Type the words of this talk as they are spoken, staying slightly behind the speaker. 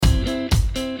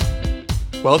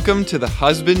Welcome to the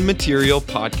Husband Material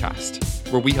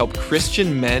Podcast, where we help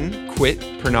Christian men quit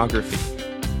pornography.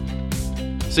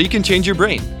 So you can change your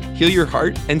brain, heal your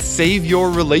heart, and save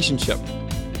your relationship.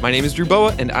 My name is Drew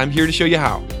Boa, and I'm here to show you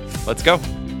how. Let's go.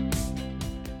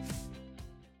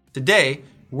 Today,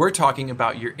 we're talking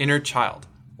about your inner child,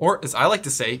 or as I like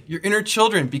to say, your inner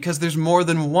children, because there's more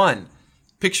than one.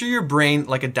 Picture your brain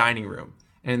like a dining room,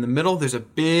 and in the middle, there's a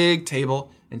big table,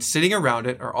 and sitting around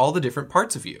it are all the different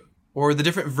parts of you, or the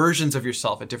different versions of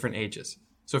yourself at different ages.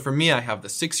 So for me, I have the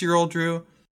 6-year-old Drew,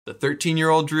 the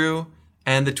 13-year-old Drew,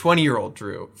 and the 20-year-old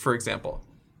Drew, for example.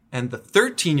 And the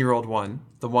 13-year-old one,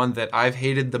 the one that I've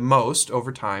hated the most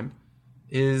over time,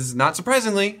 is, not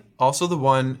surprisingly, also the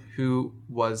one who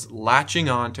was latching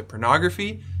on to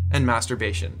pornography and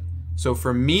masturbation. So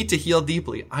for me to heal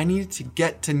deeply, I needed to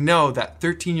get to know that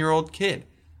 13-year-old kid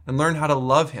and learn how to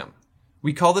love him.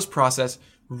 We call this process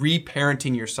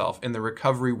reparenting yourself in the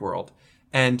recovery world,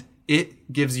 and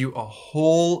it gives you a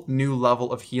whole new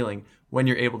level of healing when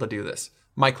you're able to do this.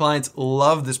 My clients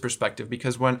love this perspective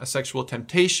because when a sexual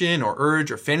temptation or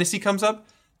urge or fantasy comes up,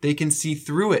 they can see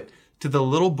through it to the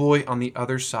little boy on the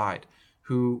other side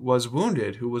who was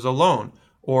wounded, who was alone,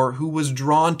 or who was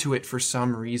drawn to it for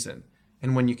some reason.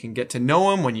 And when you can get to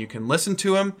know him, when you can listen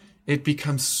to him, it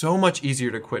becomes so much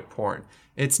easier to quit porn.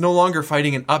 It's no longer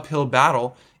fighting an uphill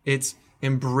battle. It's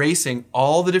embracing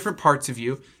all the different parts of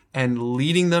you and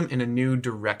leading them in a new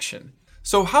direction.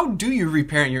 So how do you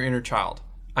reparent your inner child?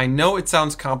 I know it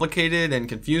sounds complicated and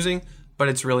confusing, but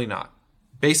it's really not.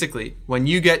 Basically, when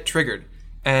you get triggered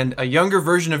and a younger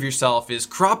version of yourself is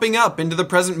cropping up into the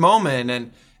present moment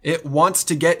and it wants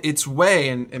to get its way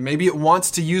and maybe it wants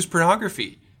to use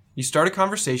pornography, you start a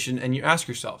conversation and you ask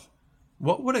yourself,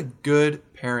 what would a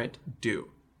good parent do?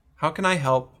 How can I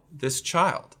help this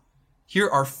child? Here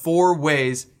are 4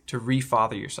 ways to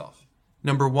refather yourself.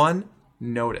 Number 1,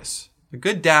 notice. A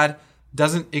good dad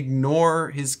doesn't ignore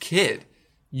his kid.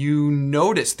 You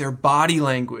notice their body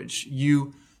language.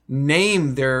 You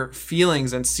name their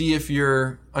feelings and see if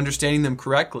you're understanding them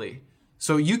correctly.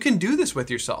 So you can do this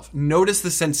with yourself. Notice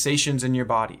the sensations in your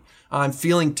body. I'm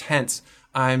feeling tense.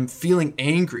 I'm feeling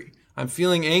angry. I'm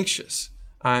feeling anxious.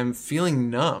 I'm feeling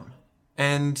numb.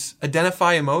 And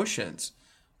identify emotions.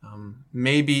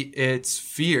 Maybe it's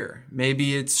fear.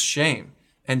 Maybe it's shame.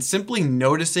 And simply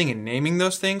noticing and naming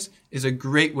those things is a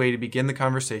great way to begin the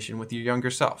conversation with your younger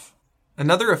self.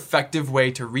 Another effective way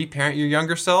to reparent your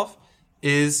younger self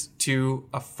is to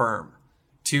affirm,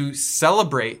 to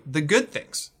celebrate the good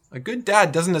things. A good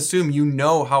dad doesn't assume you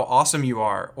know how awesome you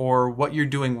are or what you're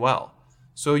doing well.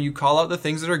 So you call out the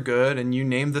things that are good and you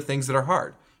name the things that are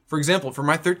hard. For example, for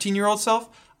my 13-year-old self,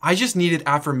 I just needed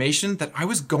affirmation that I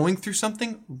was going through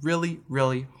something really,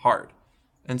 really hard.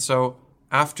 And so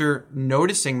after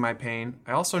noticing my pain,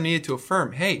 I also needed to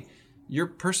affirm, hey, you're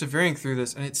persevering through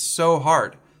this and it's so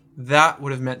hard. That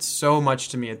would have meant so much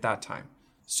to me at that time.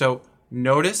 So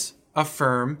notice,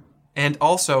 affirm, and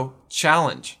also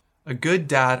challenge. A good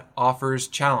dad offers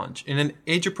challenge in an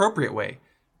age-appropriate way.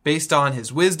 Based on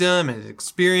his wisdom and his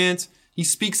experience, he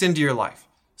speaks into your life.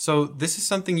 So this is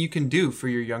something you can do for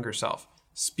your younger self.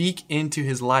 Speak into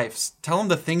his life. Tell him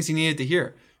the things he needed to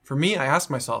hear. For me, I ask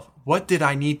myself, what did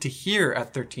I need to hear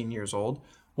at 13 years old?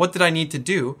 What did I need to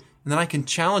do? And then I can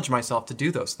challenge myself to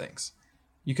do those things.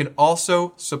 You can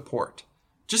also support.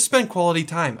 Just spend quality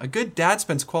time. A good dad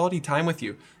spends quality time with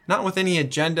you, not with any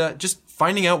agenda, just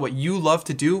finding out what you love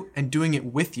to do and doing it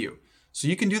with you. So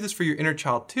you can do this for your inner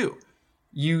child too.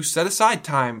 You set aside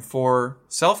time for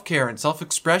self-care and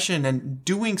self-expression and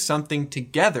doing something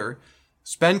together.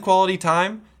 Spend quality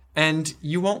time and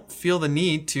you won't feel the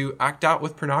need to act out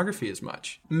with pornography as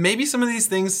much. Maybe some of these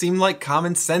things seem like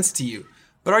common sense to you,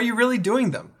 but are you really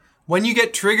doing them? When you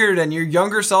get triggered and your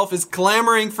younger self is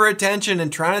clamoring for attention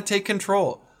and trying to take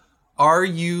control, are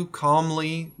you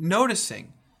calmly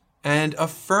noticing and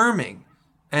affirming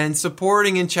and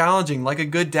supporting and challenging like a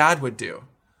good dad would do?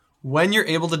 When you're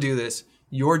able to do this,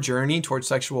 your journey towards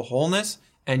sexual wholeness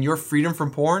and your freedom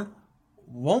from porn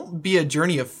won't be a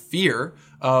journey of fear,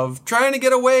 of trying to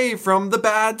get away from the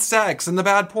bad sex and the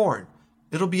bad porn.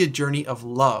 It'll be a journey of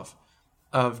love,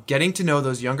 of getting to know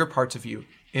those younger parts of you,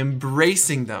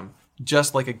 embracing them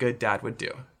just like a good dad would do.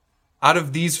 Out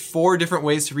of these 4 different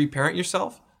ways to reparent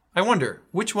yourself, I wonder,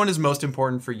 which one is most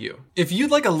important for you? If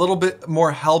you'd like a little bit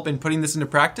more help in putting this into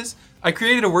practice, I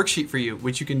created a worksheet for you,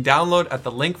 which you can download at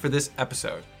the link for this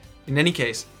episode. In any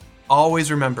case, always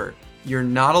remember, you're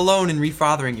not alone in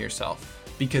refathering yourself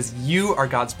because you are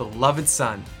God's beloved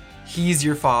son. He's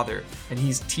your father, and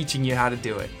he's teaching you how to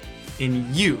do it.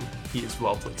 In you, he is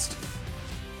well pleased.